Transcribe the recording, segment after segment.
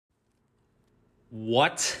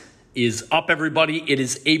What is up, everybody? It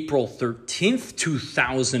is April 13th,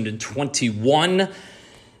 2021.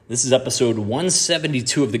 This is episode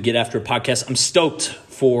 172 of the Get After It podcast. I'm stoked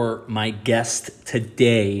for my guest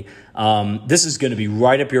today. This is going to be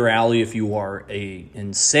right up your alley if you are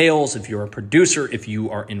in sales, if you're a producer, if you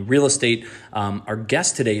are in real estate. Our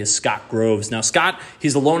guest today is Scott Groves. Now, Scott,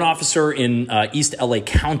 he's a loan officer in East LA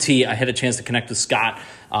County. I had a chance to connect with Scott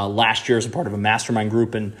last year as a part of a mastermind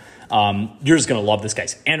group, and you're just going to love this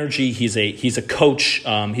guy's energy. He's a coach.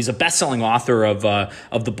 He's a best-selling author of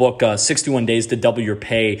the book 61 Days to Double Your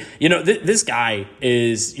Pay. You know, this guy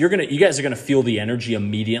is you guys are gonna feel the energy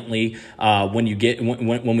immediately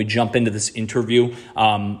when we jump into this interview.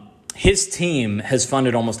 His team has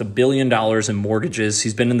funded almost $1 billion in mortgages.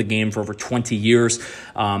 He's been in the game for over 20 years.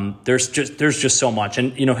 There's just so much.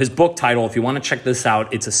 And, you know, his book title, if you want to check this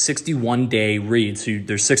out, it's a 61-day read. So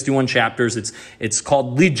there's 61 chapters. It's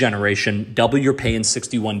called Lead Generation, Double Your Pay in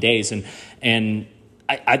 61 Days. And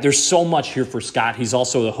there's so much here for Scott. He's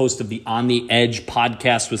also the host of the On the Edge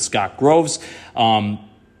podcast with Scott Groves.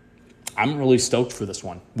 I'm really stoked for this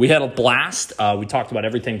one. We had a blast. We talked about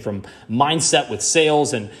everything from mindset with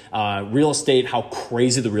sales and real estate, how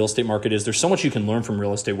crazy the real estate market is. There's so much you can learn from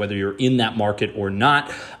real estate, whether you're in that market or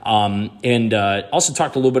not. And also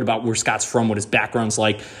talked a little bit about where Scott's from, what his background's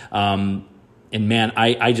like. And man,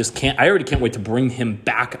 I already can't wait to bring him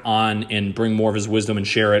back on and bring more of his wisdom and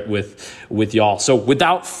share it with y'all. So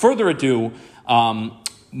without further ado,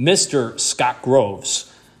 Mr. Scott Groves.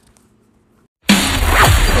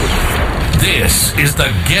 This is the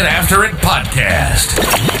Get After It podcast,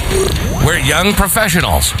 where young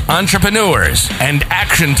professionals, entrepreneurs, and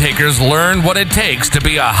action takers learn what it takes to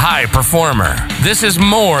be a high performer. This is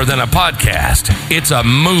more than a podcast. It's a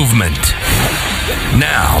movement.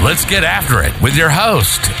 Now, let's get after it with your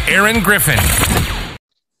host, Aaron Griffin.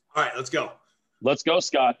 All right, let's go. Let's go,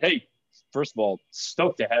 Scott. Hey, first of all,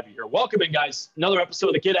 stoked to have you here. Welcome in, guys. Another episode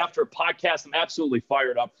of the Get After It podcast. I'm absolutely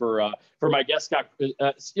fired up for my guest, Scott.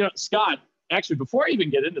 Scott, actually, before I even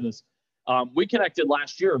get into this, we connected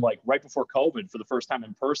last year, like right before COVID, for the first time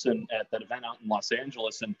in person at that event out in Los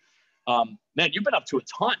Angeles. And man, you've been up to a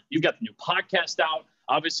ton. You've got the new podcast out.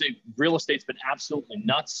 Obviously, real estate's been absolutely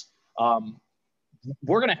nuts.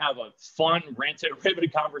 We're going to have a fun, ranted,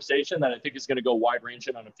 riveted conversation that I think is going to go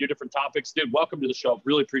wide-ranging on a few different topics. Dude, welcome to the show.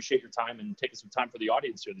 Really appreciate your time and taking some time for the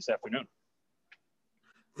audience here this afternoon.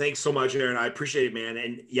 Thanks so much, Aaron. I appreciate it, man.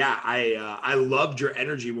 And yeah, I loved your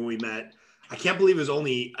energy when we met. I can't believe it was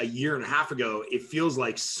only a year and a half ago. It feels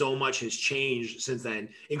like so much has changed since then,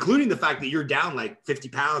 including the fact that you're down like 50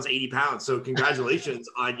 pounds, 80 pounds. So congratulations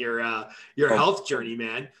on your health journey,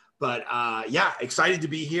 man. But yeah, excited to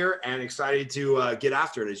be here and excited to get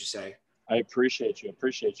after it, as you say. I appreciate you.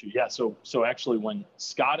 Yeah. So actually, when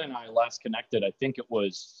Scott and I last connected, I think it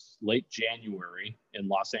was late January in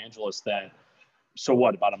Los Angeles.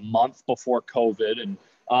 About a month before COVID, and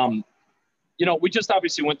you know, we just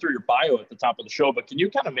obviously went through your bio at the top of the show, but can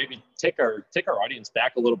you kind of maybe take our audience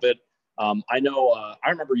back a little bit? I know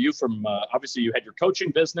I remember you from obviously you had your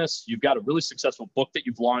coaching business. You've got a really successful book that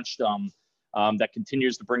you've launched that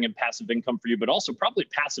continues to bring in passive income for you, but also probably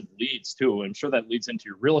passive leads too. I'm sure that leads into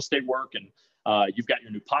your real estate work, and you've got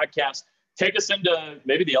your new podcast. Take us into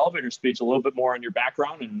maybe the elevator speech a little bit more on your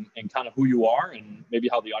background and kind of who you are and maybe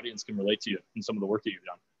how the audience can relate to you and some of the work that you've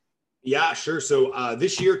done. Yeah, sure. So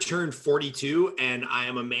this year turned 42 and I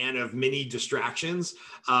am a man of many distractions.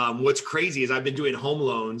 What's crazy is I've been doing home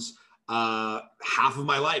loans half of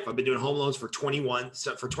my life. I've been doing home loans for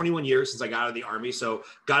 21 years since I got out of the Army. So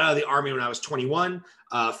got out of the Army when I was 21,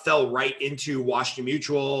 fell right into Washington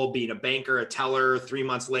Mutual, being a banker, a teller. 3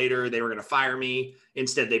 months later, they were going to fire me.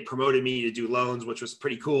 Instead, they promoted me to do loans, which was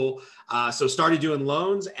pretty cool. So started doing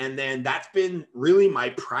loans. And then that's been really my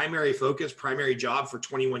primary focus, primary job for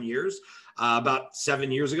 21 years. About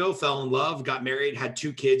 7 years ago, fell in love, got married, had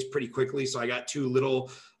 2 kids pretty quickly. So I got 2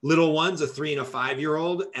 little ones, a 3 and a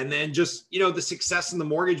 5-year-old. And then just, you know, the success in the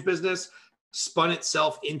mortgage business spun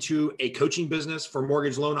itself into a coaching business for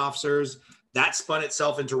mortgage loan officers. That spun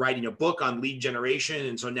itself into writing a book on lead generation.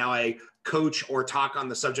 And so now I coach or talk on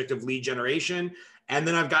the subject of lead generation. And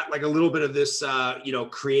then I've got like a little bit of this,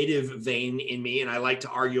 creative vein in me. And I like to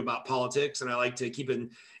argue about politics and I like to keep in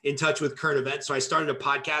touch with current events. So I started a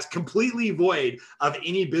podcast completely void of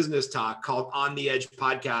any business talk called On the Edge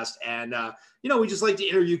Podcast. And, we just like to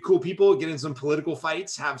interview cool people, get in some political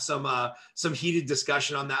fights, have some heated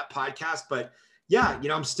discussion on that podcast. But yeah,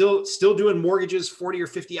 I'm still doing mortgages 40 or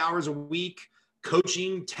 50 hours a week,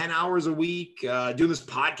 coaching 10 hours a week, doing this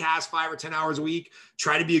podcast 5 or 10 hours a week,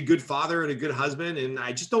 try to be a good father and a good husband. And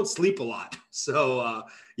I just don't sleep a lot. So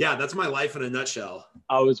yeah, that's my life in a nutshell.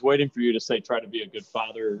 I was waiting for you to say, try to be a good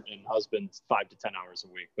father and husband 5 to 10 hours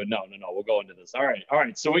a week, but no, we'll go into this. All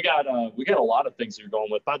right. So we got a lot of things that you're going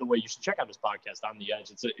with. By the way, you should check out his podcast, On the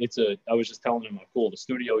Edge. I was just telling him how cool the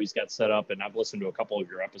studio he's got set up, and I've listened to a couple of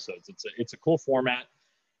your episodes. It's a cool format.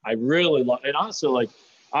 I really love, and honestly, like,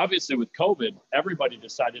 obviously with COVID, everybody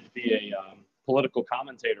decided to be a political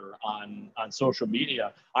commentator on social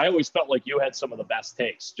media. I always felt like you had some of the best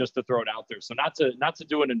takes, just to throw it out there. So not to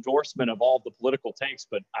do an endorsement of all the political takes,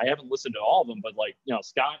 but I haven't listened to all of them. But like,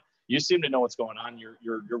 Scott, you seem to know what's going on.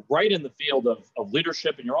 You're right in the field of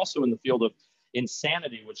leadership, and you're also in the field of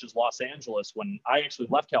insanity, which is Los Angeles. When I actually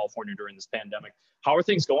left California during this pandemic, how are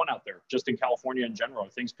things going out there, just in California in general? Are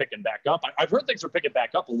things picking back up? I've heard things are picking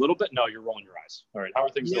back up a little bit. No, you're rolling your eyes. All right, how are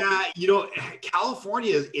things going? Yeah,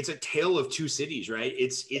 California, it's a tale of two cities, right?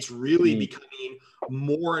 It's really becoming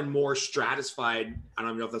more and more stratified. I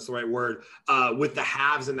don't know if that's the right word, with the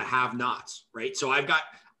haves and the have-nots, right? So I've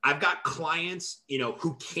got clients,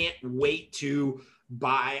 who can't wait to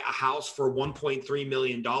buy a house for $1.3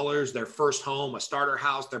 million, their first home, a starter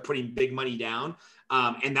house. They're putting big money down.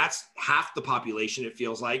 And that's half the population, it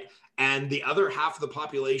feels like. And the other half of the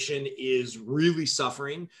population is really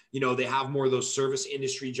suffering. They have more of those service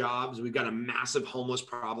industry jobs. We've got a massive homeless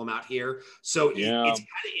problem out here. So it's kind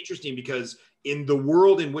of interesting because in the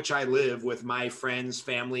world in which I live with my friends,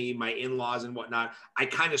 family, my in-laws and whatnot, I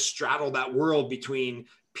kind of straddle that world between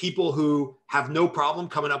people who have no problem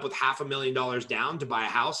coming up with $500,000 down to buy a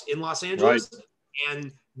house in Los Angeles, right,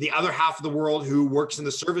 and the other half of the world who works in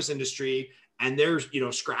the service industry and they're,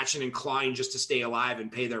 scratching and clawing just to stay alive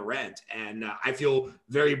and pay their rent. And I feel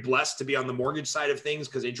very blessed to be on the mortgage side of things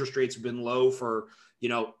because interest rates have been low for,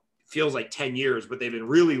 feels like 10 years, but they've been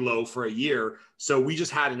really low for a year. So we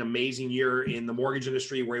just had an amazing year in the mortgage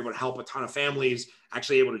industry. We're able to help a ton of families,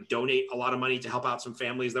 actually able to donate a lot of money to help out some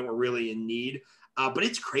families that were really in need. But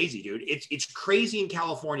it's crazy, dude. It's crazy in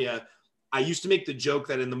California. I used to make the joke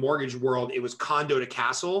that in the mortgage world, it was condo to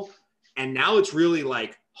castle. And now it's really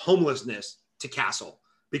like homelessness to castle,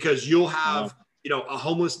 because you'll have, a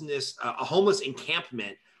homeless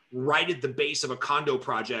encampment right at the base of a condo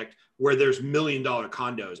project where there's $1 million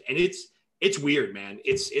condos. And it's weird, man.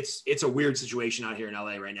 It's a weird situation out here in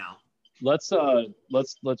LA right now. Let's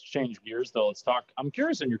change gears though. Let's talk. I'm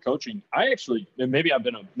curious in your coaching. I actually, maybe I've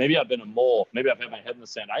been a mole. Maybe I've had my head in the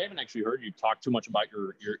sand. I haven't actually heard you talk too much about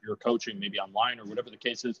your coaching, maybe online or whatever the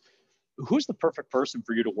case is. Who's the perfect person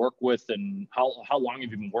for you to work with, and how long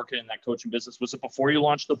have you been working in that coaching business? Was it before you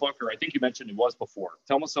launched the book, or I think you mentioned it was before?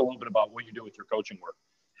 Tell us a little bit about what you do with your coaching work.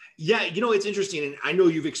 Yeah, it's interesting. And I know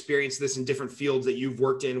you've experienced this in different fields that you've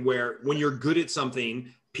worked in, where when you're good at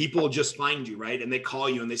something, people just find you, right? And they call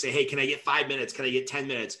you and they say, hey, can I get 5 minutes? Can I get 10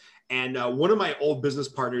 minutes? And one of my old business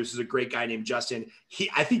partners is a great guy named Justin.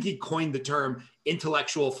 I think he coined the term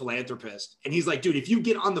intellectual philanthropist. And he's like, dude, if you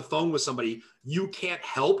get on the phone with somebody, you can't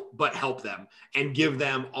help but help them and give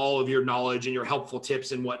them all of your knowledge and your helpful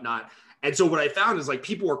tips and whatnot. And so what I found is like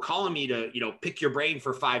people were calling me to, pick your brain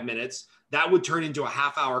for 5 minutes. That would turn into a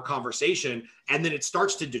half-hour conversation. And then it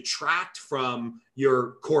starts to detract from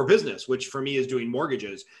your core business, which for me is doing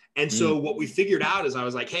mortgages. And so what we figured out is I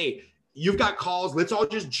was like, hey, you've got calls. Let's all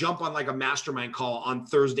just jump on like a mastermind call on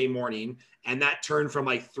Thursday morning. And that turned from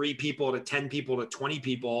like 3 people to 10 people to 20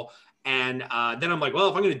 people. And then I'm like, well,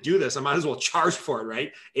 if I'm going to do this, I might as well charge for it,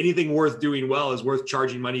 right? Anything worth doing well is worth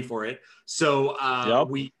charging money for it. So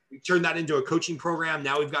we turned that into a coaching program.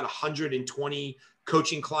 Now we've got 120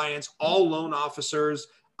 coaching clients, all loan officers,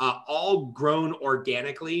 all grown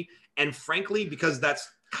organically. And frankly, because that's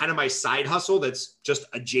kind of my side hustle, that's just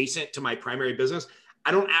adjacent to my primary business, I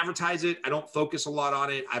don't advertise it. I don't focus a lot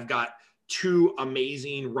on it. I've got 2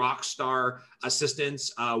 amazing rock star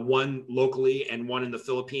assistants, one locally and one in the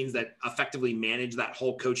Philippines, that effectively manage that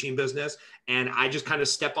whole coaching business. And I just kind of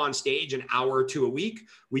step on stage an hour or 2 a week.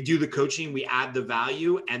 We do the coaching, we add the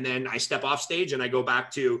value, and then I step off stage and I go back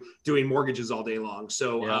to doing mortgages all day long.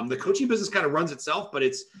 So the coaching business kind of runs itself, but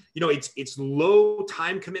it's low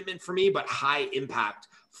time commitment for me, but high impact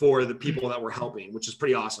for the people that we're helping, which is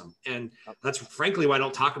pretty awesome. And that's frankly why I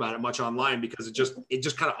don't talk about it much online, because it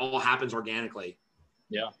just kind of all happens organically.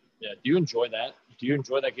 Yeah. Do you enjoy that? Do you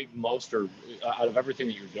enjoy that gig most, or out of everything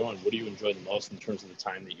that you're doing, what do you enjoy the most in terms of the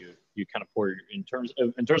time that you kind of pour in terms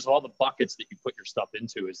of all the buckets that you put your stuff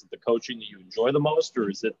into? Is it the coaching that you enjoy the most, or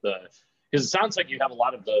is it because it sounds like you have a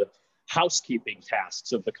lot of the housekeeping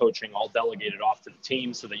tasks of the coaching all delegated off to the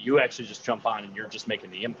team so that you actually just jump on and you're just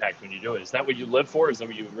making the impact when you do it. Is that what you live for? Is that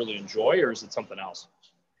what you really enjoy, or is it something else?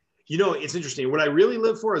 You know, it's interesting. What I really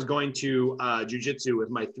live for is going to jujitsu with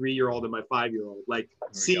my 3-year-old and my 5-year-old. Like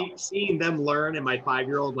seeing them learn, and my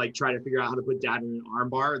 5-year-old like try to figure out how to put dad in an arm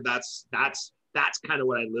bar. That's kind of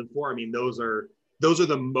what I live for. I mean, those are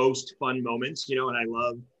the most fun moments, you know. And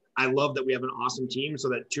I love that we have an awesome team, so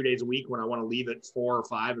that 2 days a week, when I want to leave at 4 or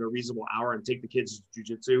 5 in a reasonable hour and take the kids to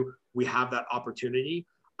jujitsu, we have that opportunity.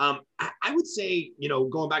 I would say, you know,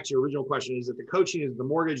 going back to your original question, is it the coaching, is it the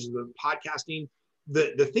mortgage, is it the podcasting?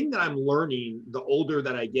 The thing that I'm learning the older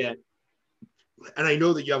that I get, and I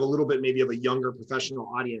know that you have a little bit maybe of a younger professional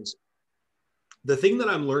audience, the thing that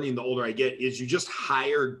I'm learning the older I get is you just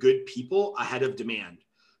hire good people ahead of demand.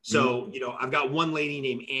 So, you know, I've got one lady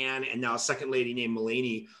named Ann and now a second lady named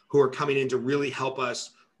Mulaney who are coming in to really help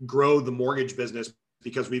us grow the mortgage business,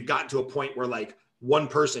 because we've gotten to a point where, like, one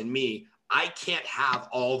person, me, I can't have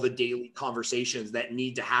all the daily conversations that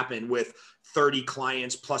need to happen with 30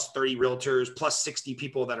 clients plus 30 realtors plus 60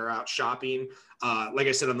 people that are out shopping. Like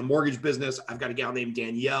I said, on the mortgage business, I've got a gal named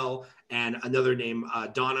Danielle and another named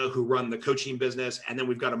Donna who run the coaching business. And then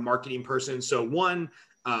we've got a marketing person. So one,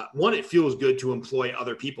 it feels good to employ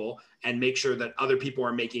other people and make sure that other people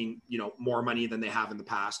are making, you know, more money than they have in the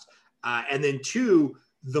past. And then two,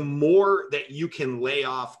 the more that you can lay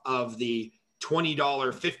off of the $20,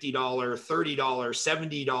 $50, $30,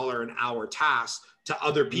 $70 an hour tasks to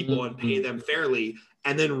other people and pay them fairly,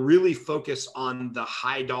 and then really focus on the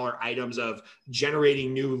high dollar items of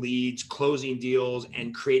generating new leads, closing deals,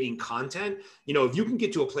 and creating content. You know, if you can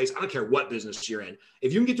get to a place, I don't care what business you're in,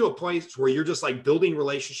 if you can get to a place where you're just like building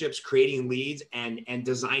relationships, creating leads, and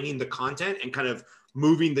designing the content and kind of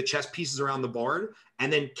moving the chess pieces around the board,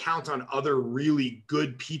 and then count on other really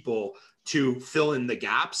good people to fill in the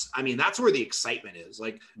gaps. I mean, that's where the excitement is.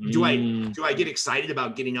 Like, do I get excited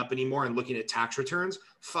about getting up anymore and looking at tax returns?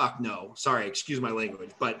 Fuck no. Sorry, excuse my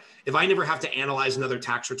language. But if I never have to analyze another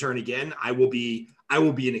tax return again, I will be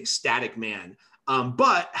an ecstatic man.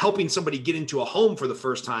 But helping somebody get into a home for the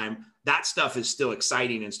first time, that stuff is still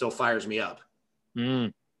exciting and still fires me up.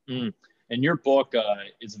 And your book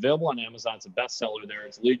is available on Amazon. It's a bestseller there.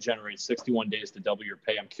 It's Lead Generate, 61 Days to Double Your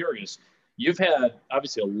Pay. I'm curious, you've had,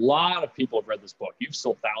 obviously, a lot of people have read this book. You've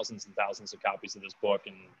sold thousands and thousands of copies of this book,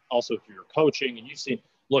 and also through your coaching. And you've seen,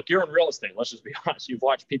 look, you're in real estate. Let's just be honest. You've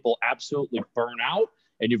watched people absolutely burn out,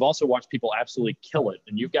 and you've also watched people absolutely kill it.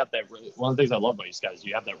 And you've got that, one of the things I love about you guys,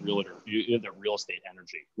 you have that you have that real estate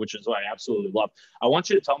energy, which is what I absolutely love. I want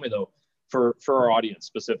you to tell me, though, for our audience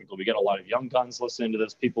specifically, we get a lot of young guns listening to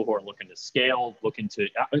this, people who are looking to scale, looking to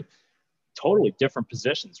totally different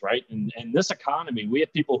positions, right? And this economy, we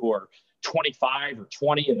have people who are 25 or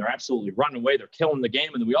 20 and they're absolutely running away. They're killing the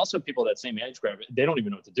game. And then we also have people that same age group, they don't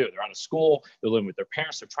even know what to do. They're out of school. They're living with their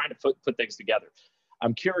parents. They're trying to put things together.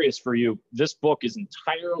 I'm curious for you, this book is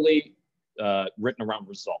entirely written around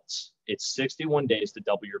results. It's 61 days to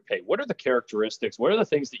double your pay. What are the characteristics? What are the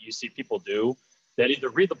things that you see people do that either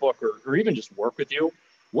read the book or even just work with you?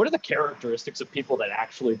 What are the characteristics of people that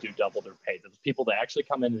actually do double their pay? The people that actually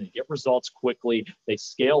come in and they get results quickly, they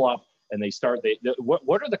scale up, and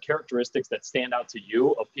what are the characteristics that stand out to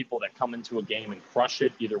you of people that come into a game and crush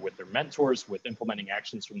it, either with their mentors, with implementing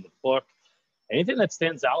actions from the book? Anything that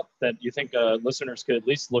stands out that you think listeners could at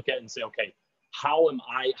least look at and say, okay, how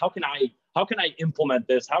can I implement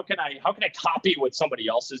this? How can I copy what somebody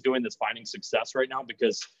else is doing that's finding success right now?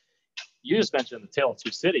 Because you just mentioned the tale of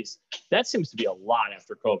two cities. That seems to be a lot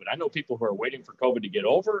after COVID. I know people who are waiting for COVID to get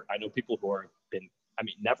over. I know people who are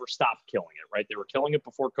never stopped killing it, right? They were killing it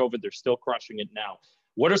before COVID. They're still crushing it now.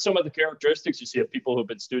 What are some of the characteristics you see of people who have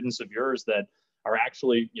been students of yours that are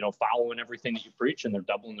actually, you know, following everything that you preach, and they're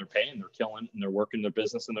doubling their pay and they're killing and they're working their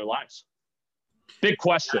business and their lives? Big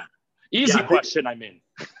question. Easy question, I mean.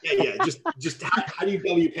 Yeah. Just how do you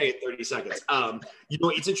double your pay in 30 seconds? You know,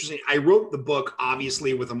 it's interesting. I wrote the book,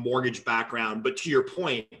 obviously, with a mortgage background, but to your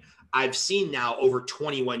point, I've seen now over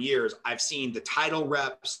 21 years, I've seen the title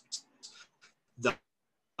reps, the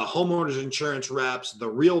homeowners insurance reps, the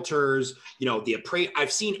realtors, you know,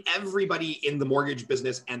 I've seen everybody in the mortgage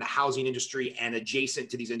business and the housing industry and adjacent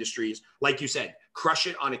to these industries, like you said, crush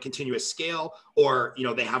it on a continuous scale, or, you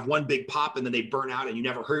know, they have one big pop and then they burn out and you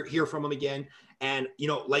never hear from them again. And, you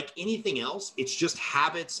know, like anything else, it's just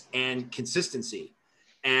habits and consistency.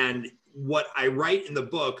 And what I write in the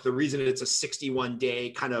book, the reason it's a 61-day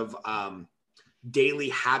kind of daily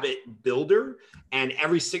habit builder. And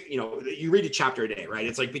every you read a chapter a day, right?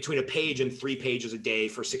 It's like between a page and 3 pages a day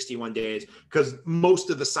for 61 days, because most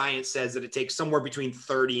of the science says that it takes somewhere between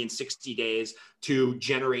 30 and 60 days to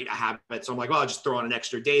generate a habit. So I'm like, well, I'll just throw on an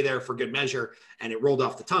extra day there for good measure. And it rolled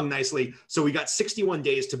off the tongue nicely. So we got 61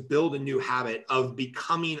 days to build a new habit of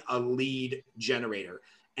becoming a lead generator.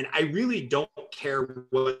 And I really don't care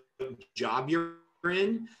what job you're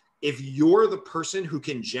in. If you're the person who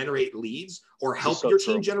can generate leads or help your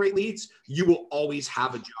team generate leads, you will always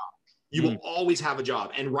have a job. You will always have a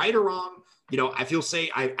job. And right or wrong, I feel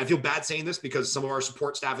bad saying this because some of our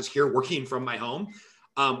support staff is here working from my home.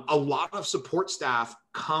 A lot of support staff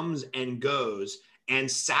comes and goes. And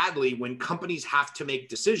sadly, when companies have to make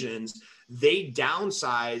decisions, they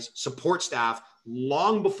downsize support staff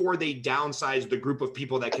long before they downsize the group of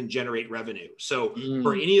people that can generate revenue. So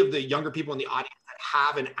for any of the younger people in the audience that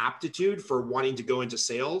have an aptitude for wanting to go into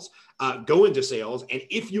sales, go into sales. And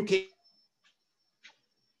if you can,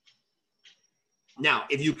 now,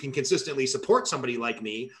 if you can consistently support somebody like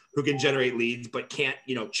me who can generate leads, but can't,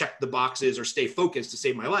 check the boxes or stay focused to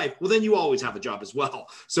save my life, well, then you always have a job as well.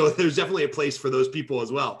 So there's definitely a place for those people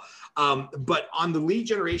as well. But on the lead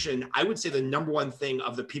generation, I would say the number one thing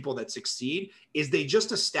of the people that succeed is they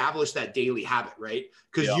just establish that daily habit, right?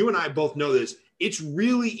 Because you and I both know this. It's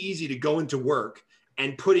really easy to go into work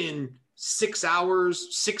and put in 6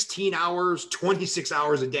 hours, 16 hours, 26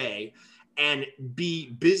 hours a day and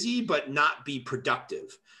be busy, but not be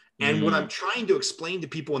productive. And what I'm trying to explain to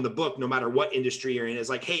people in the book, no matter what industry you're in, is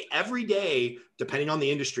like, hey, every day, depending on the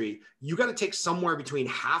industry, you got to take somewhere between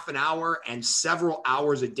half an hour and several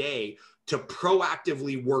hours a day to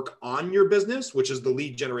proactively work on your business, which is the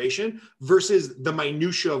lead generation, versus the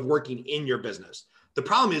minutia of working in your business. The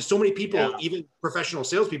problem is so many people, even professional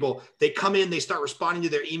salespeople, they come in, they start responding to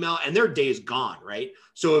their email and their day is gone, right?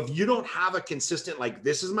 So if you don't have a consistent, like,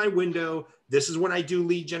 this is my window, this is when I do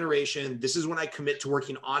lead generation, this is when I commit to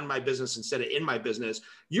working on my business instead of in my business,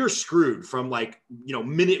 you're screwed from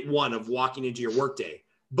minute one of walking into your workday.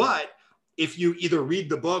 But if you either read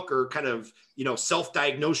the book or kind of,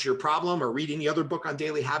 self-diagnose your problem or read any other book on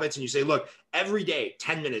daily habits and you say, look, every day,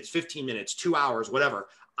 10 minutes, 15 minutes, 2 hours, whatever,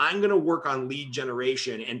 I'm going to work on lead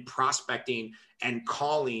generation and prospecting and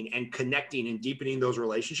calling and connecting and deepening those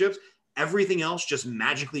relationships. Everything else just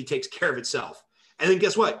magically takes care of itself. And then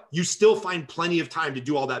guess what? You still find plenty of time to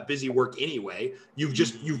do all that busy work anyway.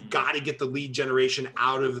 You've got to get the lead generation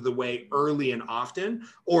out of the way early and often,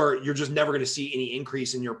 or you're just never going to see any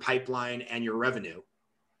increase in your pipeline and your revenue.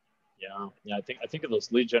 Yeah. I think of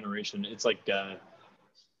those lead generation. It's like, I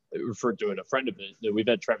referred to it, a friend of it. We've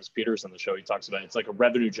had Travis Peters on the show. He talks about it's like a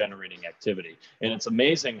revenue generating activity. And it's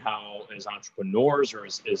amazing how as entrepreneurs or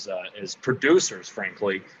as producers,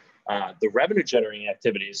 frankly, the revenue generating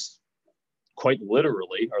activities quite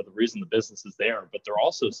literally are the reason the business is there, but they're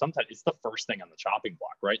also sometimes it's the first thing on the chopping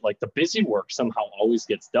block, right? Like the busy work somehow always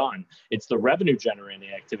gets done. It's the revenue generating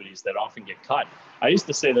activities that often get cut. I used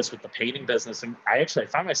to say this with the painting business, and I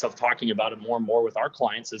find myself talking about it more and more with our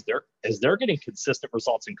clients as they're getting consistent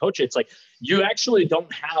results in coaching. It's like, you actually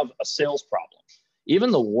don't have a sales problem.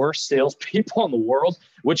 Even the worst salespeople in the world,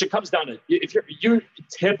 which it comes down to, if you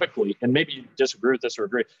typically, and maybe you disagree with this or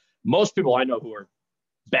agree, most people I know who are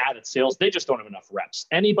bad at sales, they just don't have enough reps.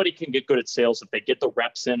 Anybody can get good at sales if they get the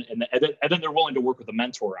reps in, and then they're willing to work with a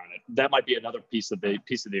mentor on it. That might be another piece of the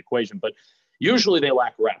equation, but usually they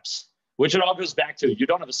lack reps, which it all goes back to, you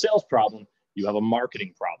don't have a sales problem, you have a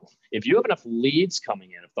marketing problem. If you have enough leads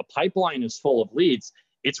coming in, if the pipeline is full of leads,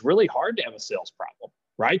 it's really hard to have a sales problem,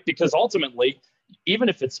 right? Because ultimately, even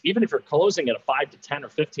if you're closing at a 5 to 10 or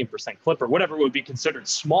 15% clip or whatever would be considered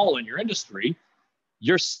small in your industry,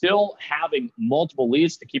 you're still having multiple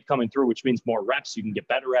leads to keep coming through, which means more reps. You can get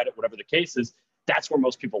better at it, whatever the case is. That's where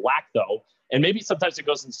most people lack, though. And maybe sometimes it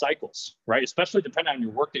goes in cycles, right? Especially depending on your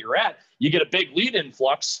work that you're at. You get a big lead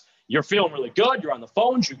influx. You're feeling really good. You're on the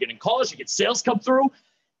phones. You're getting calls. You get sales come through.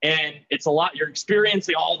 And it's a lot. You're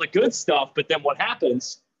experiencing all the good stuff. But then what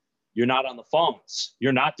happens? You're not on the phones.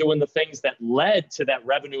 You're not doing the things that led to that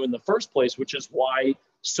revenue in the first place, which is why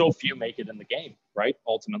so few make it in the game, right?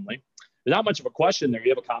 Ultimately. There's not much of a question there.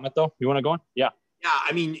 You have a comment, though? You want to go on? Yeah. Yeah.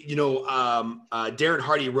 I mean, Darren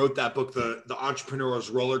Hardy wrote that book, The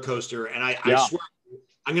Entrepreneur's Roller Coaster. And I swear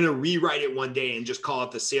I'm going to rewrite it one day and just call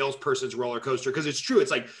it the salesperson's roller coaster. Because it's true.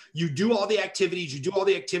 It's like you do all the activities, you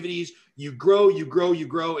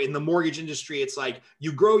grow. In the mortgage industry, it's like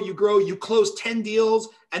you grow, you close 10 deals.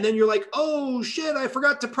 And then you're like, oh shit, I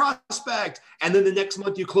forgot to prospect. And then the next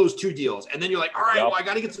month you close 2 deals. And then you're like, all right, well, I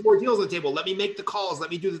got to get some more deals on the table. Let me make the calls.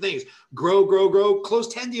 Let me do the things. Grow, close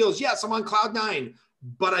 10 deals. Yes, I'm on cloud 9.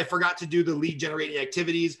 but I forgot to do the lead generating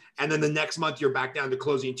activities. And then the next month you're back down to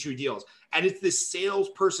closing 2 deals. And it's this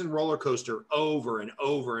salesperson roller coaster over and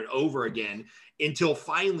over and over again until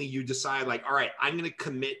finally you decide like, all right, I'm going to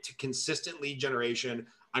commit to consistent lead generation.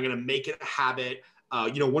 I'm going to make it a habit.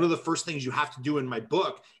 One of the first things you have to do in my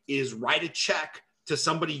book is write a check to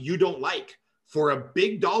somebody you don't like for a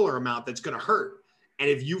big dollar amount that's going to hurt. And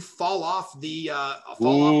if you fall off the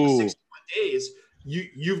 61 days,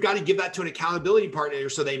 you've got to give that to an accountability partner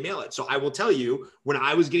so they mail it. So I will tell you, when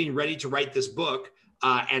I was getting ready to write this book,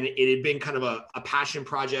 and it had been kind of a passion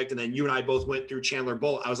project, and then you and I both went through Chandler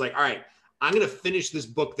Bolt, I was like, all right, I'm going to finish this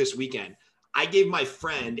book this weekend. I gave my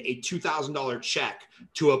friend a $2,000 check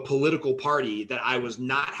to a political party that I was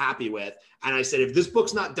not happy with. And I said, if this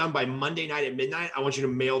book's not done by Monday night at midnight, I want you to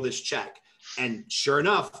mail this check. And sure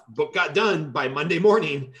enough, book got done by Monday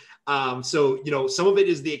morning. So some of it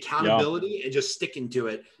is the accountability and just sticking to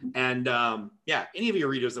it. And any of your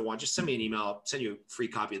readers that want, just send me an email. I'll send you a free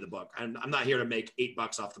copy of the book. I'm not here to make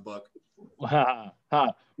 $8 off the book.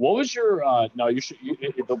 What was your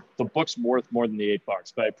the book's worth more than the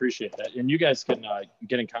 $8, but I appreciate that. And you guys can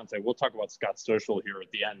get in contact. We'll talk about Scott's social here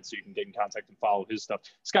at the end, so you can get in contact and follow his stuff.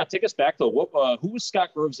 Scott, take us back though. Who was Scott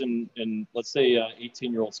Groves in let's say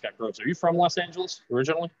 18-year-old Scott Groves? Are you from Los Angeles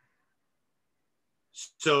originally?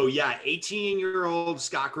 So 18-year-old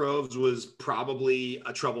Scott Groves was probably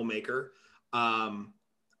a troublemaker.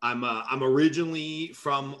 I'm originally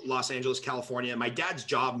from Los Angeles, California. My dad's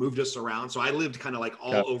job moved us around. So I lived kind of like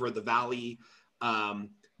all over the valley,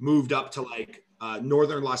 moved up to like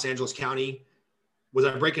northern Los Angeles County. Was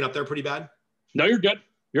I breaking up there pretty bad? No, you're good.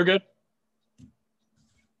 You're good.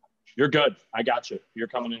 You're good. I got you. You're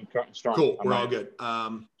coming in strong. Cool. We're all good.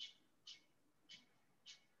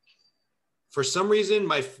 For some reason,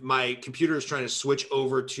 my computer is trying to switch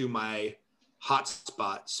over to my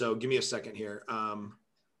hotspot. So give me a second here.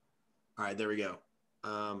 All right, there we go.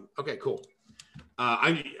 Okay, cool.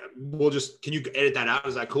 Can you edit that out?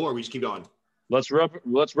 Is that cool, or we just keep going? Let's rip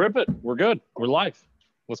it. We're good. We're live.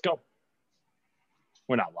 Let's go.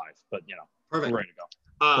 We're not live, but Perfect. We're ready to go.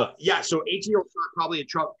 Cool. So 18-year-old probably a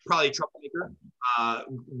troublemaker.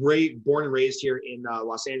 Born and raised here in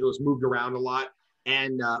Los Angeles, moved around a lot,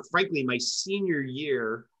 and frankly, my senior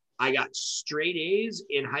year, I got straight A's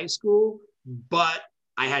in high school, but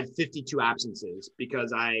I had 52 absences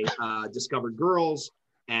because I discovered girls,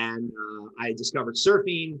 and I discovered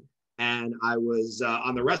surfing, and I was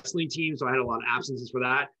on the wrestling team. So I had a lot of absences for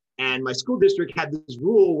that. And my school district had this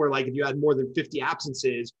rule where like, if you had more than 50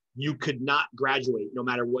 absences, you could not graduate no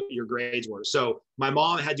matter what your grades were. So my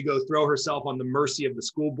mom had to go throw herself on the mercy of the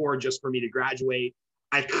school board just for me to graduate.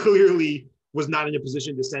 I clearly was not in a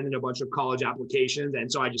position to send in a bunch of college applications.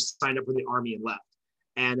 And so I just signed up for the Army and left.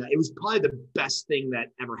 And it was probably the best thing that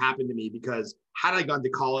ever happened to me, because had I gone to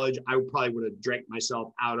college, I probably would have drank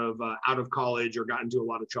myself out of college or gotten into a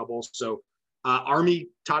lot of trouble. So Army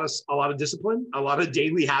taught us a lot of discipline, a lot of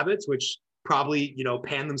daily habits, which probably,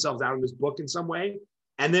 pan themselves out in this book in some way.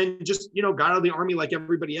 And then just, got out of the Army like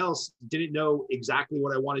everybody else, didn't know exactly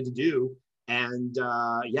what I wanted to do. And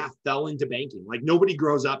fell into banking. Like nobody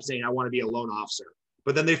grows up saying, I want to be a loan officer.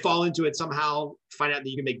 But then they fall into it somehow, find out that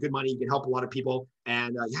you can make good money, you can help a lot of people.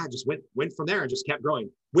 And just went from there and just kept growing.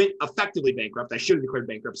 Went effectively bankrupt. I should have declared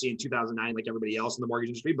bankruptcy in 2009 like everybody else in the mortgage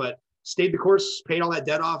industry, but stayed the course, paid all that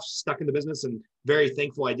debt off, stuck in the business, and very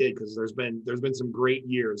thankful I did, because there's been some great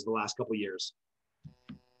years the last couple of years.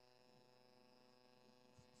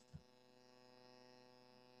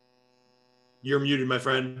 You're muted, my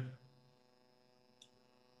friend.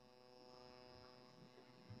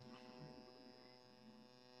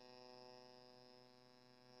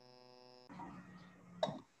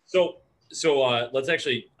 So let's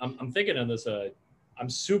actually, I'm thinking on this, I'm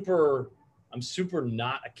super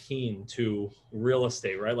not keen to real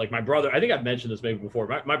estate, right? Like my brother, I think I've mentioned this maybe before.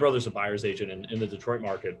 My brother's a buyer's agent in the Detroit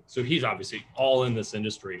market. So he's obviously all in this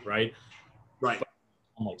industry, right? Right. But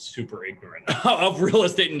I'm like super ignorant of real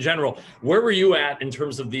estate in general. Where were you at in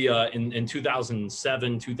terms of the, in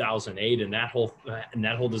 2007, 2008 and that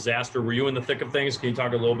whole disaster? Were you in the thick of things? Can you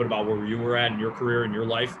talk a little bit about where you were at in your career and your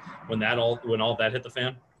life when all that hit the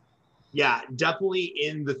fan? Yeah, definitely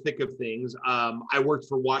in the thick of things. I worked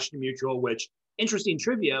for Washington Mutual, which, interesting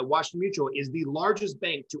trivia, Washington Mutual is the largest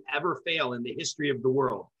bank to ever fail in the history of the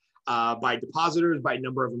world. By depositors, by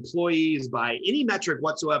number of employees, by any metric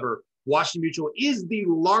whatsoever, Washington Mutual is the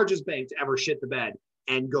largest bank to ever shit the bed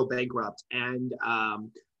and go bankrupt. And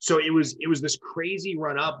so it was this crazy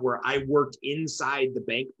run up where I worked inside the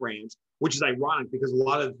bank branch, which is ironic because a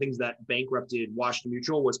lot of the things that bankrupted Washington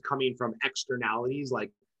Mutual was coming from externalities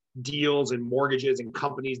like deals and mortgages and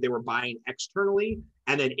companies they were buying externally.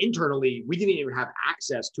 And then internally, we didn't even have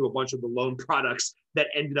access to a bunch of the loan products that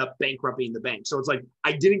ended up bankrupting the bank. So it's like,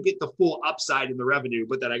 I didn't get the full upside in the revenue,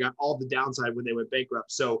 but then I got all the downside when they went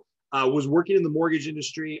bankrupt. So was working in the mortgage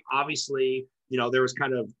industry. Obviously, there was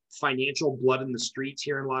kind of financial blood in the streets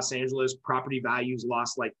here in Los Angeles. Property values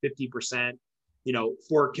lost like 50%.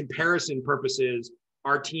 For comparison purposes,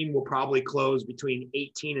 our team will probably close between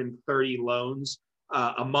 18 and 30 loans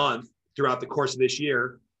a month throughout the course of this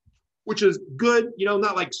year, which is good,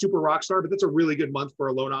 not like super rock star, but that's a really good month for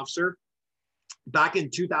a loan officer. Back in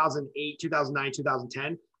 2008, 2009,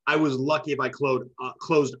 2010, I was lucky if I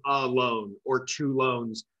closed a loan or two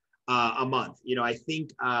loans a month. I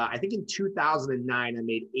think in 2009, I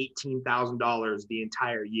made $18,000 the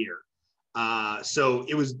entire year. So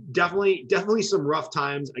it was definitely some rough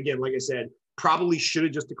times. Again, like I said, probably should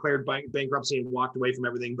have just declared bankruptcy and walked away from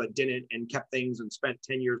everything, but didn't, and kept things and spent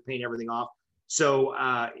 10 years paying everything off. So,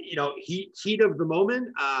 heat of the moment,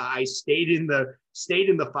 I stayed in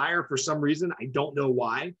the fire for some reason. I don't know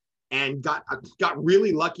why, and got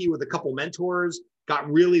really lucky with a couple mentors, got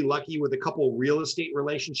really lucky with a couple real estate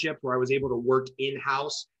relationships where I was able to work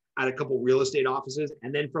in-house at a couple real estate offices.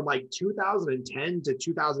 And then from like 2010 to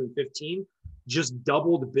 2015, just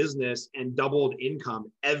doubled business and doubled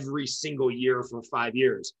income every single year for 5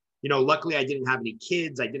 years. Luckily I didn't have any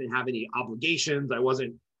kids. I didn't have any obligations. I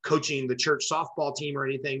wasn't coaching the church softball team or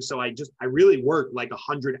anything. So I really worked like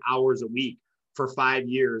 100 hours a week for 5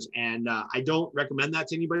 years. And I don't recommend that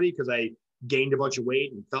to anybody because I gained a bunch of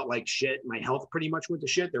weight and felt like shit. My health pretty much went to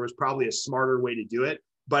shit. There was probably a smarter way to do it.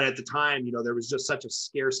 But at the time, there was just such a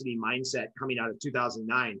scarcity mindset coming out of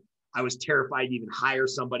 2009. I was terrified to even hire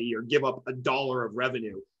somebody or give up $1 of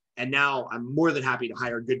revenue. And now I'm more than happy to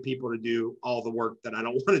hire good people to do all the work that I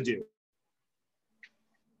don't want to do.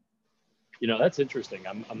 That's interesting.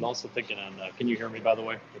 I'm also thinking on, can you hear me, by the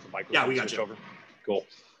way, with the microphone? Yeah, we got you. Over? Cool.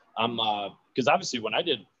 Because obviously when I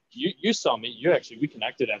did, you saw me, we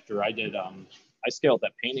connected after I did, I scaled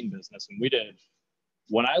that painting business, and we did,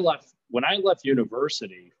 when I left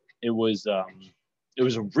university, it was a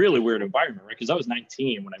really weird environment, right? Because I was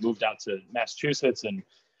 19 when I moved out to Massachusetts, and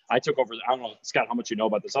I took over, I don't know, Scott, how much you know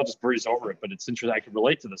about this. I'll just breeze over it, but it's interesting. I could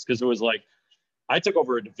relate to this because it was like, I took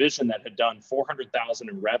over a division that had done 400,000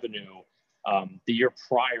 in revenue the year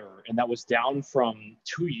prior, and that was down from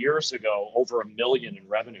 2 years ago, over $1 million in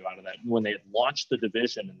revenue out of that. When they had launched the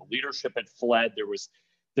division and the leadership had fled,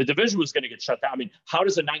 the division was going to get shut down. I mean, how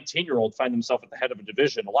does a 19-year-old find himself at the head of a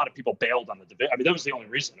division? A lot of people bailed on the division. I mean, that was the only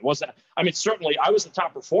reason. It wasn't, certainly I was the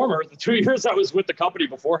top performer the 2 years I was with the company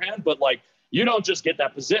beforehand, but like, you don't just get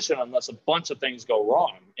that position unless a bunch of things go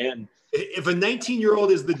wrong. And if a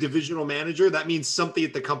 19-year-old is the divisional manager, that means something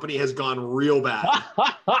at the company has gone real bad.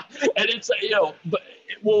 And it's, but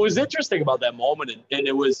what was interesting about that moment, and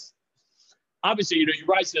it was obviously, you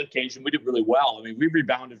rise to the occasion. We did really well. I mean, we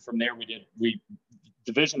rebounded from there.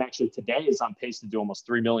 Division actually today is on pace to do almost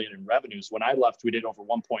 3 million in revenues. When I left, we did over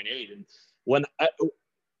 1.8. And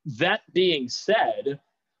that being said,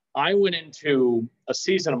 I went into a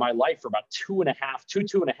season of my life for about two and a half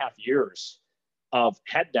years of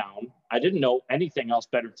head down. I didn't know anything else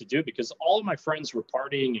better to do because all of my friends were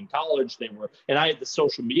partying in college. And I had the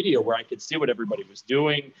social media where I could see what everybody was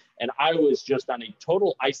doing. And I was just on a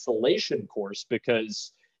total isolation course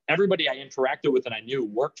because everybody I interacted with and I knew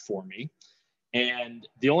worked for me. And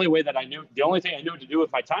the only thing I knew to do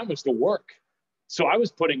with my time was to work. So I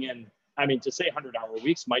was putting in, to say 100-hour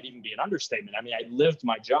weeks might even be an understatement. I lived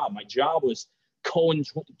my job. My job was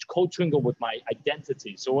co-twingle with my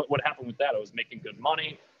identity. So what happened with that? I was making good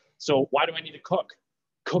money. So why do I need to cook?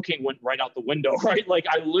 Cooking went right out the window, right? Like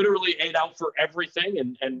I literally ate out for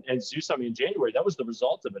everything. And as you saw me in January, that was the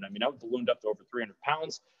result of it. I ballooned up to over 300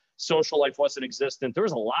 pounds. Social life wasn't existent. There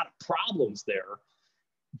was a lot of problems there.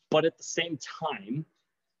 But at the same time,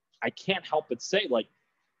 I can't help but say, like,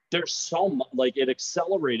 there's so much, like it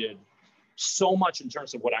accelerated so much in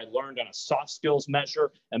terms of what I learned on a soft skills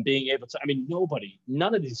measure and being able to,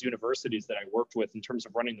 none of these universities that I worked with in terms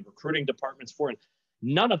of running the recruiting departments for, and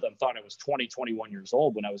none of them thought I was 20, 21 years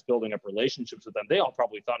old when I was building up relationships with them. They all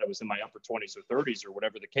probably thought I was in my upper 20s or 30s or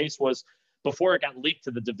whatever the case was. Before it got leaked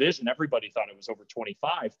to the division, everybody thought I was over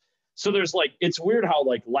 25. So there's like, it's weird how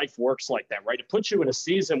like life works like that, right? It puts you in a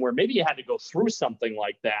season where maybe you had to go through something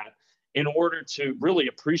like that in order to really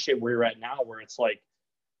appreciate where you're at now, where it's like,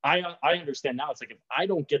 I understand now. It's like, if I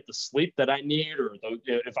don't get the sleep that I need, or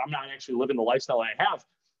if I'm not actually living the lifestyle I have,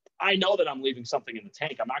 I know that I'm leaving something in the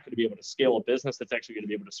tank. I'm not going to be able to scale a business that's actually going to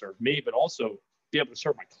be able to serve me, but also be able to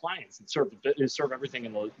serve my clients and serve everything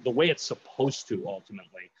in the way it's supposed to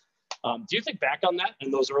ultimately. Do you think back on that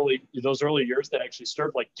and those early years that actually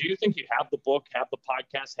started? Like, do you think you have the book, have the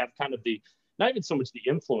podcast, have kind of the, not even so much the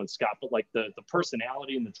influence, Scott, but like the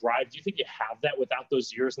personality and the drive? Do you think you have that without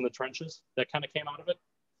those years in the trenches that kind of came out of it?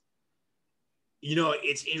 You know,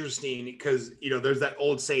 it's interesting because, you know, there's that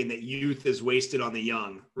old saying that youth is wasted on the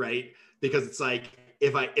young, right? Because it's like,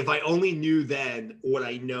 if I only knew then what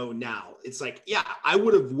I know now, it's like, yeah, I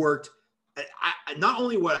would have worked. Not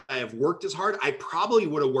only would I have worked as hard, I probably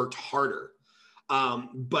would have worked harder.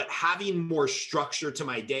 But having more structure to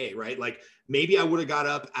my day, right? Like maybe I would have got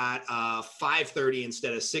up at 5:30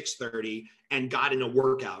 instead of 6:30 and got in a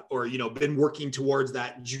workout, or, you know, been working towards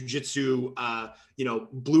that jujitsu, you know,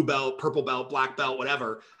 blue belt, purple belt, black belt,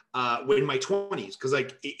 whatever, in my 20s. Cause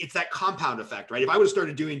like it's that compound effect, right? If I would have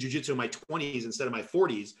started doing jujitsu in my 20s instead of my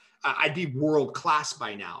 40s, I'd be world class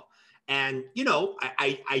by now. And, you know,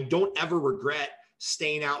 I don't ever regret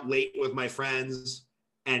staying out late with my friends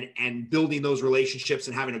and building those relationships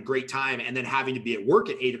and having a great time, and then having to be at work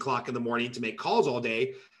at 8 o'clock in the morning to make calls all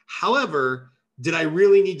day. However, did I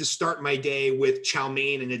really need to start my day with chow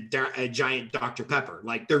mein and a giant Dr. Pepper?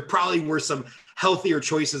 Like there probably were some healthier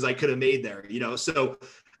choices I could have made there, you know? So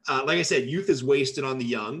like I said, youth is wasted on the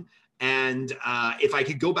young. And if I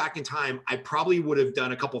could go back in time, I probably would have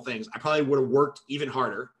done a couple things. I probably would have worked even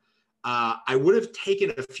harder. I would have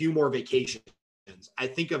taken a few more vacations. I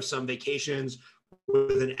think of some vacations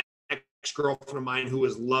with an ex-girlfriend of mine who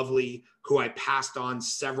was lovely, who I passed on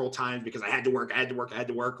several times because I had to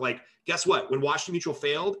work. Like, guess what? When Washington Mutual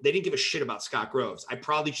failed, they didn't give a shit about Scott Groves. I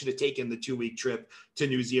probably should have taken the 2-week trip to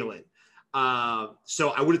New Zealand. So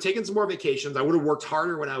I would have taken some more vacations. I would have worked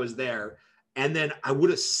harder when I was there. And then I would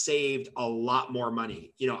have saved a lot more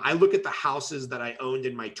money. You know, I look at the houses that I owned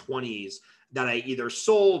in my 20s that I either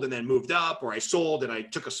sold and then moved up, or I sold and I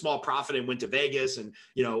took a small profit and went to Vegas and,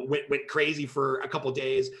 you know, went crazy for a couple of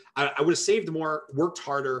days. I would have saved more, worked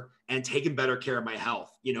harder, and taken better care of my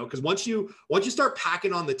health, you know, because once you start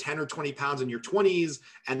packing on the 10 or 20 pounds in your 20s,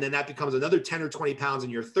 and then that becomes another 10 or 20 pounds in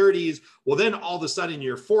your 30s, well, then all of a sudden in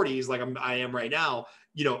your 40s, like I am right now,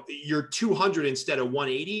 you know, you're 200 instead of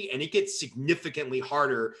 180, and it gets significantly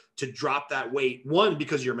harder to drop that weight. One,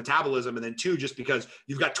 because of your metabolism, and then two, just because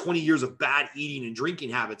you've got 20 years of bad eating and drinking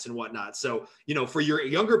habits and whatnot. So, you know, for your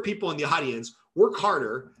younger people in the audience, work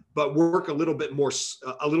harder, but work a little bit more,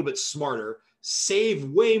 a little bit smarter, save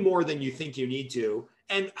way more than you think you need to.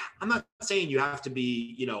 And I'm not saying you have to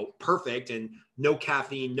be, you know, perfect and no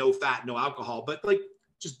caffeine, no fat, no alcohol, but like,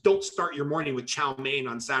 just don't start your morning with chow mein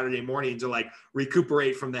on Saturday morning to like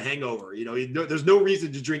recuperate from the hangover. You know, there's no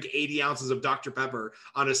reason to drink 80 ounces of Dr. Pepper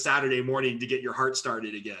on a Saturday morning to get your heart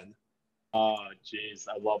started again. Oh, geez,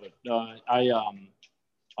 I love it. There's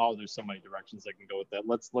so many directions I can go with that.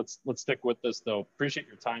 Let's stick with this though. Appreciate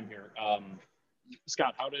your time here,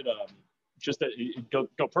 Scott. How did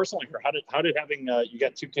go personally here? How did having you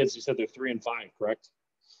got two kids? You said they're 3 and 5, correct?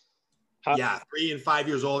 Yeah, 3 and 5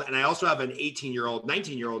 years old. And I also have an 18-year-old,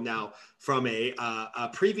 19-year-old now from a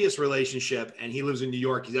previous relationship, and he lives in New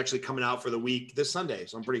York. He's actually coming out for the week this Sunday.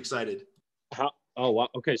 So I'm pretty excited. Oh, wow.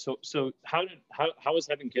 Okay. So how has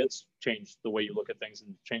having kids changed the way you look at things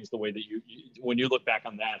and changed the way that you when you look back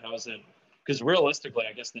on that, how is it? Because realistically,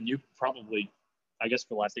 I guess then you probably, I guess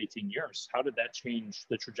for the last 18 years, how did that change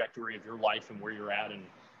the trajectory of your life and where you're at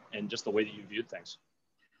and just the way that you viewed things?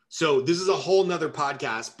 So this is a whole nother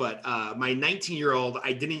podcast, but my 19-year-old,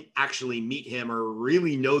 I didn't actually meet him or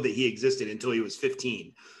really know that he existed until he was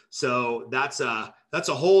 15. So that's a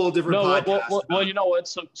whole different podcast. Well, you know what?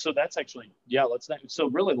 So that's actually, yeah, so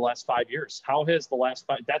really the last 5 years, how has the last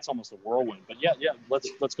 5, that's almost a whirlwind, but yeah,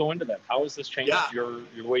 let's go into that. How has this changed your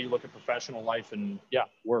way you look at professional life and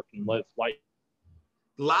work and live life?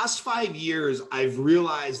 Last 5 years, I've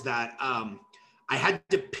realized that, I had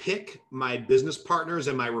to pick my business partners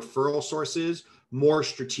and my referral sources more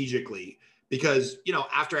strategically because, you know,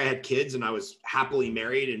 after I had kids and I was happily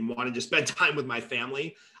married and wanted to spend time with my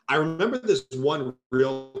family, I remember this one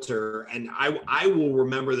realtor, and I will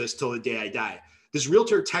remember this till the day I die. This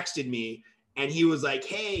realtor texted me and he was like,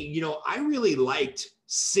 hey, you know, I really liked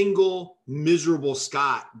single, miserable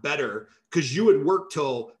Scott better because you would work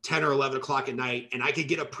till 10 or 11 o'clock at night and I could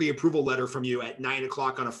get a pre-approval letter from you at 9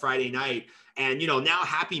 o'clock on a Friday night. And, you know, now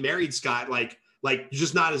happy married Scott, like you're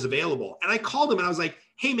just not as available. And I called him and I was like,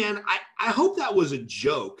 hey man, I hope that was a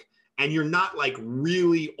joke. And you're not like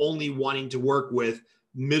really only wanting to work with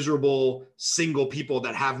miserable single people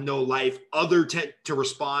that have no life other to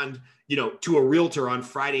respond, you know, to a realtor on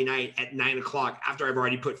Friday night at 9 o'clock after I've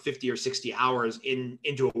already put 50 or 60 hours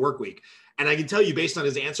into a work week. And I can tell you based on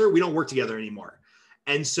his answer, we don't work together anymore.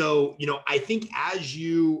 And so, I think as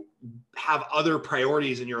you have other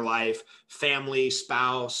priorities in your life, family,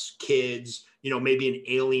 spouse, kids, maybe an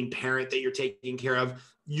ailing parent that you're taking care of,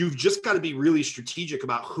 you've just got to be really strategic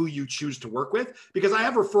about who you choose to work with. Because I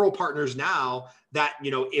have referral partners now that,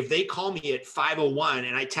 if they call me at 5:01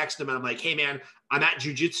 and I text them and I'm like, hey man, I'm at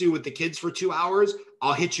jujitsu with the kids for 2 hours,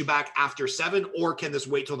 I'll hit you back after 7, or can this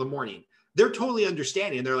wait till the morning? They're totally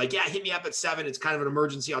understanding. They're like, yeah, hit me up at 7. It's kind of an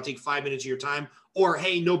emergency. I'll take 5 minutes of your time. Or,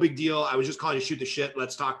 hey, no big deal. I was just calling to shoot the shit.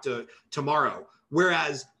 Let's talk to tomorrow.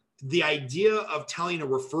 Whereas the idea of telling a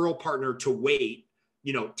referral partner to wait,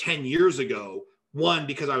 10 years ago, one,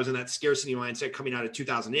 because I was in that scarcity mindset coming out of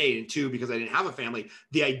 2008, and two, because I didn't have a family,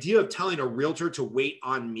 the idea of telling a realtor to wait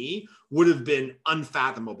on me would have been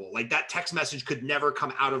unfathomable. Like that text message could never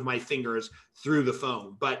come out of my fingers through the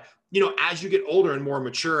phone. But as you get older and more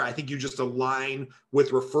mature, I think you just align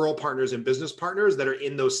with referral partners and business partners that are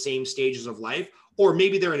in those same stages of life, or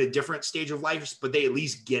maybe they're in a different stage of life, but they at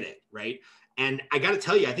least get it, right? And I got to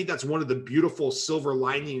tell you, I think that's one of the beautiful silver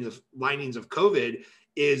linings of COVID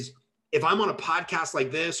is if I'm on a podcast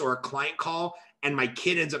like this or a client call and my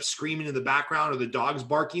kid ends up screaming in the background or the dog's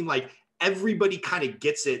barking, like everybody kind of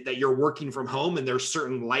gets it that you're working from home and there's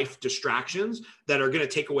certain life distractions that are going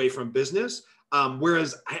to take away from business.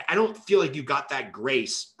 Whereas I don't feel like you got that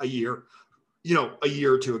grace a year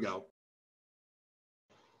or two ago.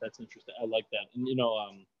 That's interesting. I like that. And,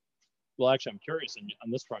 well, actually, I'm curious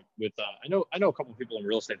on this front with, I know a couple of people in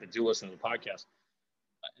real estate that do listen to the podcast.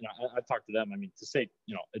 And I've talked to them. I mean, to say,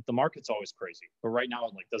 the market's always crazy, but right now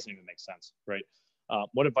it doesn't even make sense, right?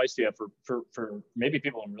 What advice do you have for maybe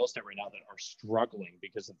people in real estate right now that are struggling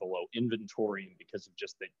because of the low inventory and because of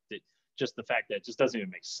just the fact that it just doesn't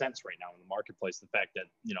even make sense right now in the marketplace, the fact that,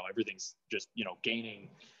 everything's just, gaining.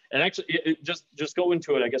 And actually just go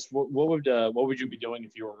into it, I guess, what would you be doing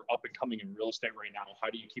if you were up and coming in real estate right now? How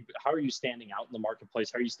are you standing out in the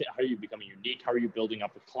marketplace? How are you becoming unique? How are you building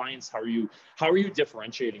up with clients? How are you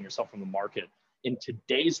differentiating yourself from the market in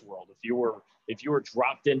today's world? If you were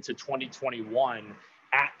dropped into 2021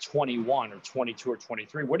 at 21 or 22 or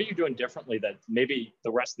 23, what are you doing differently that maybe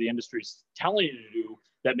the rest of the industry is telling you to do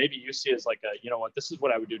that maybe you see as like this is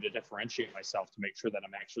what I would do to differentiate myself to make sure that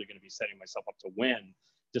I'm actually going to be setting myself up to win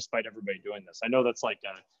despite everybody doing this? I know that's like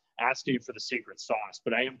asking for the secret sauce,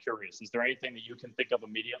 but I am curious, is there anything that you can think of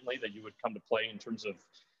immediately that you would come to play in terms of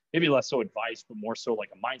maybe less so advice, but more so like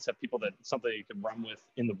a mindset, something you can run with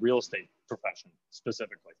in the real estate profession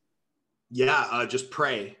specifically? Yeah, just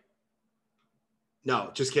pray.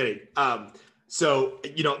 No, just kidding. So,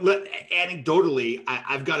 anecdotally,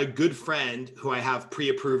 I've got a good friend who I have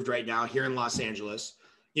pre-approved right now here in Los Angeles.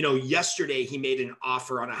 Yesterday he made an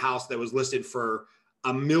offer on a house that was listed for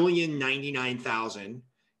 $1,099,000.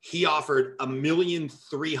 He offered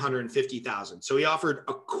 $1,350,000. So he offered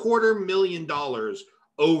 $250,000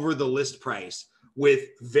 over the list price with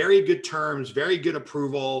very good terms, very good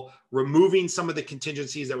approval, removing some of the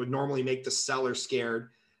contingencies that would normally make the seller scared.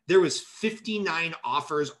 There was 59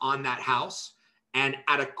 offers on that house. And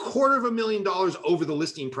at $250,000 over the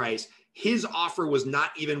listing price, his offer was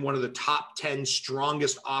not even one of the top 10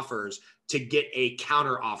 strongest offers to get a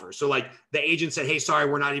counter offer. So like the agent said, hey,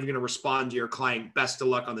 sorry, we're not even going to respond to your client. Best of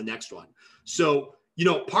luck on the next one. So,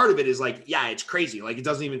 part of it is like, yeah, it's crazy. Like it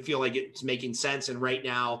doesn't even feel like it's making sense. And right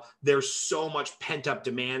now there's so much pent up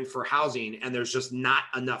demand for housing and there's just not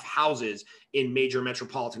enough houses in major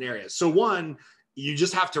metropolitan areas. So one, you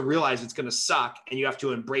just have to realize it's going to suck and you have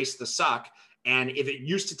to embrace the suck. And if it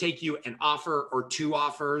used to take you an offer or 2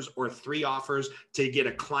 offers or 3 offers to get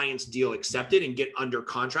a client's deal accepted and get under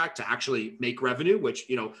contract to actually make revenue, which,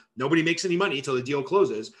 nobody makes any money until the deal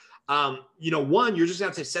closes. One, you're just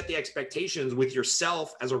going to have to set the expectations with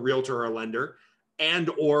yourself as a realtor or a lender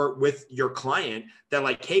and or with your client that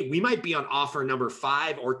like, hey, we might be on offer number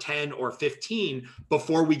 5 or 10 or 15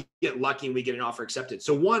 before we get lucky and we get an offer accepted.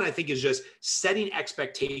 So one, I think is just setting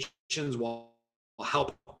expectations will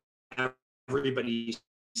help everybody's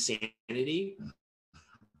sanity.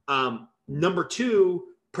 Number 2,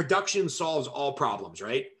 production solves all problems,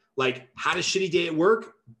 right? Like had a shitty day at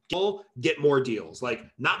work, get more deals. Like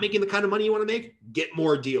not making the kind of money you want to make, get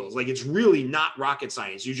more deals. Like it's really not rocket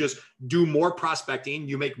science. You just do more prospecting,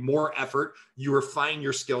 you make more effort, you refine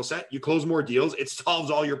your skill set, you close more deals, it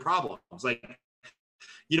solves all your problems. Like,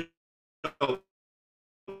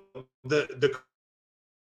 the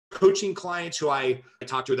coaching clients who I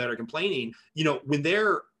talk to that are complaining, when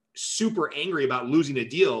they're super angry about losing a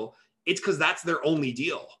deal, it's because that's their only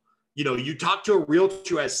deal. You talk to a realtor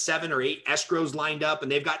who has 7 or 8 escrows lined up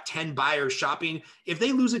and they've got 10 buyers shopping. If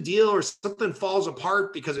they lose a deal or something falls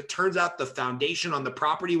apart because it turns out the foundation on the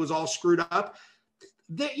property was all screwed up,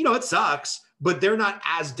 it sucks, but they're not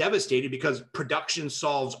as devastated because production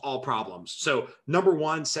solves all problems. So number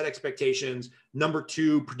one, set expectations. Number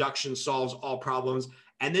two, production solves all problems.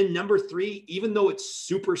 And then number three, even though it's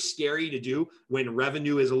super scary to do when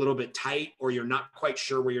revenue is a little bit tight or you're not quite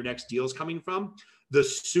sure where your next deal is coming from, the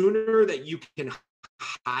sooner that you can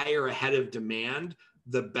hire ahead of demand,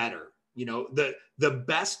 the better. The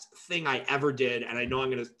best thing I ever did, and I know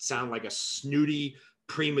I'm going to sound like a snooty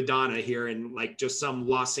prima donna here and like just some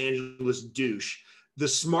Los Angeles douche. The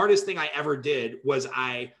smartest thing I ever did was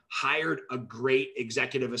I hired a great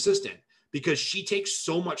executive assistant because she takes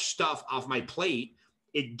so much stuff off my plate.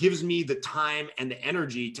 It gives me the time and the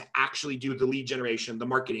energy to actually do the lead generation, the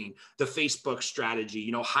marketing, the Facebook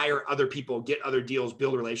strategy, hire other people, get other deals,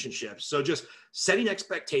 build relationships. So just setting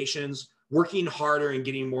expectations, working harder and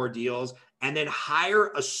getting more deals, and then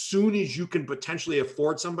hire as soon as you can potentially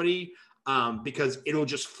afford somebody, because it'll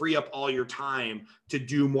just free up all your time to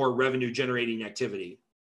do more revenue generating activity.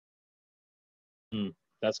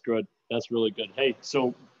 That's good. That's really good. Hey,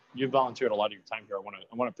 so you volunteered a lot of your time here. I want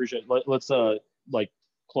to appreciate it. Let's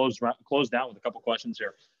close down with a couple questions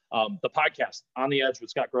here. The podcast On the Edge with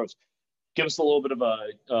Scott Groves. Give us a little bit of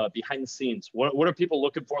a behind the scenes. What are people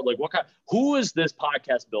looking for? Like, who is this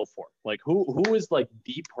podcast built for? Like, who is like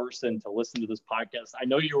the person to listen to this podcast? I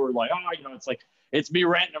know you were like, it's me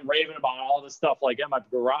ranting and raving about all this stuff like in my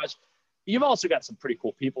garage. You've also got some pretty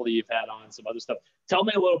cool people that you've had on, some other stuff. Tell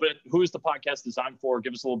me a little bit, who is the podcast designed for?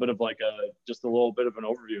 Give us a little bit of just a little bit of an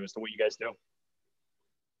overview as to what you guys do.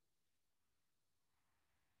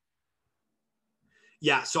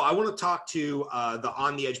 Yeah, so I want to talk to the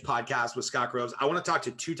On the Edge podcast with Scott Groves. I want to talk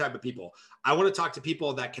to two type of people. I want to talk to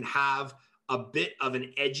people that can have a bit of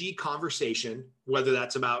an edgy conversation, whether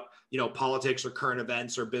that's about politics or current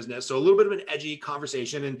events or business. So a little bit of an edgy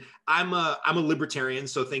conversation. And I'm a libertarian,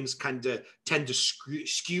 so things kind of tend to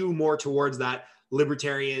skew more towards that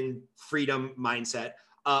libertarian freedom mindset.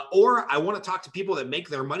 Or I want to talk to people that make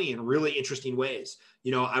their money in really interesting ways.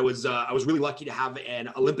 I was really lucky to have an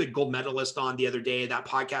Olympic gold medalist on the other day. That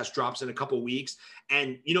podcast drops in a couple of weeks,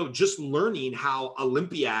 and just learning how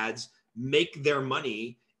Olympiads make their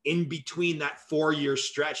money in between that 4-year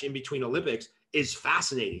stretch in between Olympics is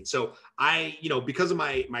fascinating. So I, because of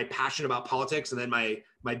my passion about politics and then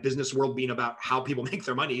my business world being about how people make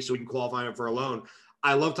their money so we can qualify them for a loan,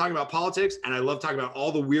 I love talking about politics and I love talking about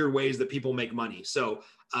all the weird ways that people make money. So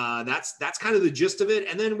that's kind of the gist of it.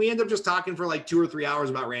 And then we end up just talking for like 2 or 3 hours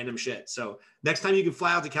about random shit. So next time you can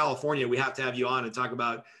fly out to California, we have to have you on and talk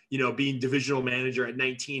about, being divisional manager at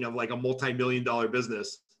 19 of like a multi-million-dollar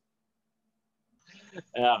business.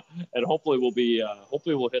 Yeah, and hopefully we'll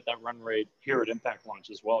hit that run rate here at Impact Launch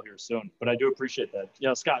as well here soon. But I do appreciate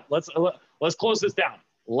that. Scott, let's close this down.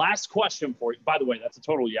 Last question for you. By the way, that's a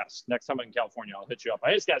total yes. Next time I'm in California, I'll hit you up.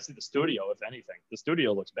 I just got to see the studio, if anything. The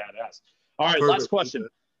studio looks badass. All right, Perfect. Last question.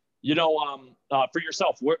 For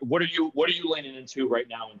yourself, what are you leaning into right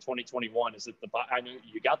now in 2021? Is it I know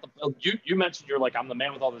you got you mentioned you're like, I'm the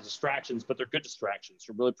man with all the distractions, but they're good distractions.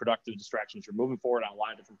 They're really productive distractions. You're moving forward on a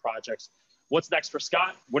lot of different projects. What's next for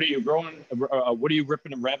Scott? What are you growing? What are you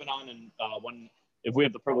ripping and revving on? And if we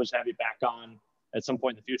have the privilege to have you back on at some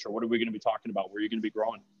point in the future, what are we going to be talking about? Where are you going to be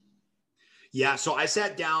growing? Yeah. So I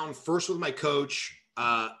sat down first with my coach,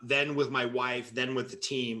 then with my wife, then with the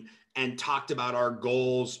team, and talked about our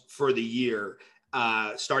goals for the year,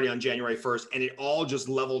 starting on January 1st. And it all just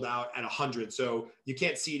leveled out at 100. So you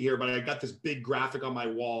can't see it here, but I got this big graphic on my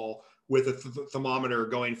wall with a thermometer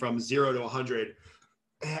going from 0 to 100.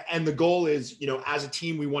 And the goal is, as a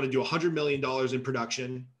team, we want to do $100 million in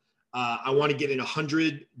production. I want to get in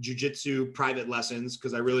 100 jiu-jitsu private lessons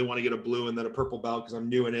because I really want to get a blue and then a purple belt because I'm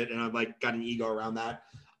new in it and I've got an ego around that.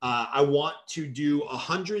 I want to do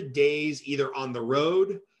 100 days either on the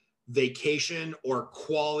road, vacation, or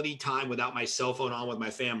quality time without my cell phone on with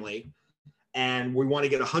my family. And we want to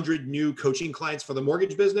get 100 new coaching clients for the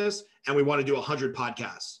mortgage business. And we want to do 100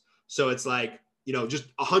 podcasts. So it's just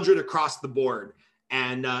 100 across the board.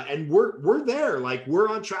 And we're there, we're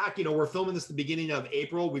on track. We're filming this the beginning of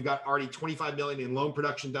April. We've got already 25 million in loan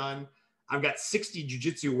production done. I've got 60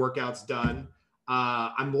 jiu-jitsu workouts done.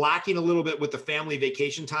 I'm lacking a little bit with the family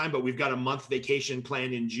vacation time, but we've got a month vacation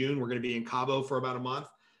planned in June. We're going to be in Cabo for about a month.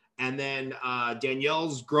 And then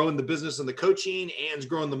Danielle's growing the business and the coaching. Ann's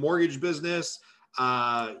growing the mortgage business.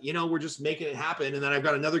 We're just making it happen. And then I've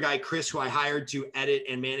got another guy, Chris, who I hired to edit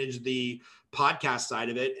and manage the podcast side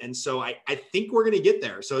of it. And so I think we're going to get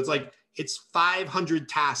there. So it's 500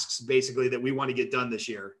 tasks basically that we want to get done this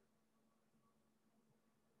year.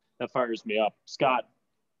 That fires me up. Scott,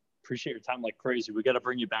 appreciate your time like crazy. We got to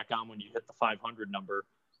bring you back on when you hit the 500 number.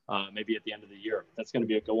 maybe at the end of the year. That's going to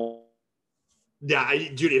be a good one. Yeah,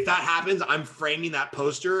 dude, if that happens, I'm framing that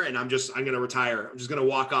poster and I'm going to retire. I'm just going to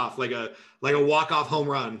walk off like a walk-off home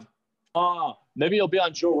run. Maybe he'll be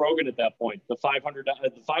on Joe Rogan at that point. The 500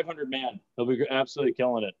 man. He'll be absolutely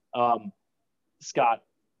killing it. Scott,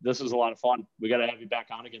 this was a lot of fun. We got to have you back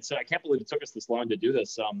on again. So I can't believe it took us this long to do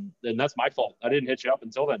this. And that's my fault. I didn't hit you up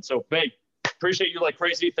until then. So, babe, appreciate you like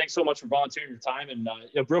crazy. Thanks so much for volunteering your time. And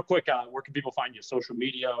real quick, where can people find you? Social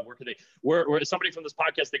media? Where somebody from this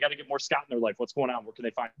podcast, they got to get more Scott in their life. What's going on? Where can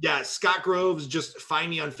they find you? Yeah, Scott Groves. Just find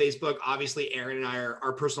me on Facebook. Obviously, Aaron and I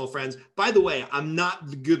are personal friends. By the way, I'm not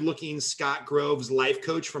the good-looking Scott Groves life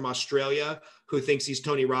coach from Australia who thinks he's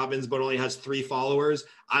Tony Robbins but only has 3 followers.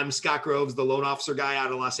 I'm Scott Groves, the loan officer guy out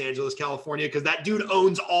of Los Angeles, California, because that dude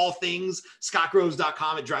owns all things.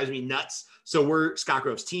 ScottGroves.com. It drives me nuts. So we're Scott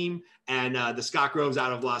Groves team and the Scott Groves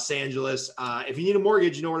out of Los Angeles. If you need a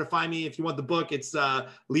mortgage, you know where to find me. If you want the book, it's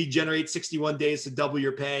Lead Generate 61 Days to Double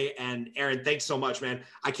Your Pay. And Aaron, thanks so much, man.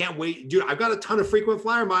 I can't wait. Dude, I've got a ton of frequent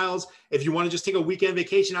flyer miles. If you want to just take a weekend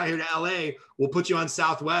vacation out here to LA, we'll put you on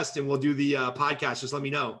Southwest and we'll do the podcast. Just let me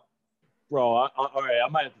know. Bro, all right, I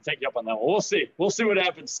might have to take you up on that one. We'll see. We'll see what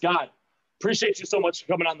happens. Scott, appreciate you so much for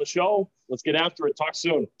coming on the show. Let's get after it. Talk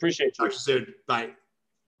soon. Appreciate you. Talk soon. Bye.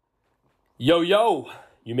 Yo,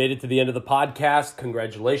 you made it to the end of the podcast.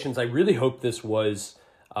 Congratulations. I really hope this was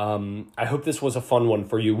a fun one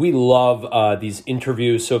for you. We love these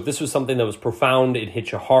interviews. So if this was something that was profound, it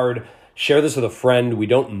hit you hard, share this with a friend. We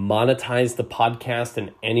don't monetize the podcast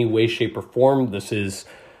in any way, shape, or form. This is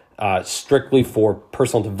strictly for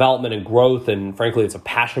personal development and growth. And frankly, it's a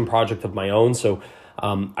passion project of my own. So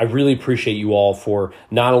I really appreciate you all for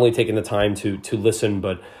not only taking the time to listen,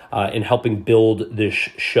 but in helping build this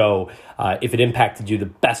show. If it impacted you, the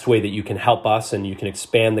best way that you can help us and you can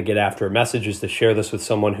expand the Get After It message is to share this with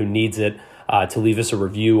someone who needs it, to leave us a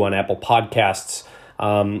review on Apple Podcasts,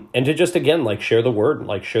 and to just, again, share the word,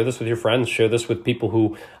 share this with your friends, share this with people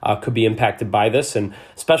who could be impacted by this. And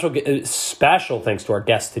special thanks to our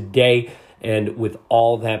guest today. And with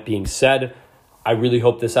all that being said, I really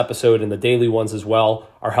hope this episode and the daily ones as well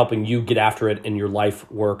are helping you get after it in your life,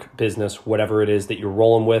 work, business, whatever it is that you're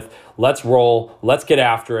rolling with. Let's roll. Let's get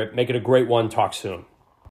after it. Make it a great one. Talk soon.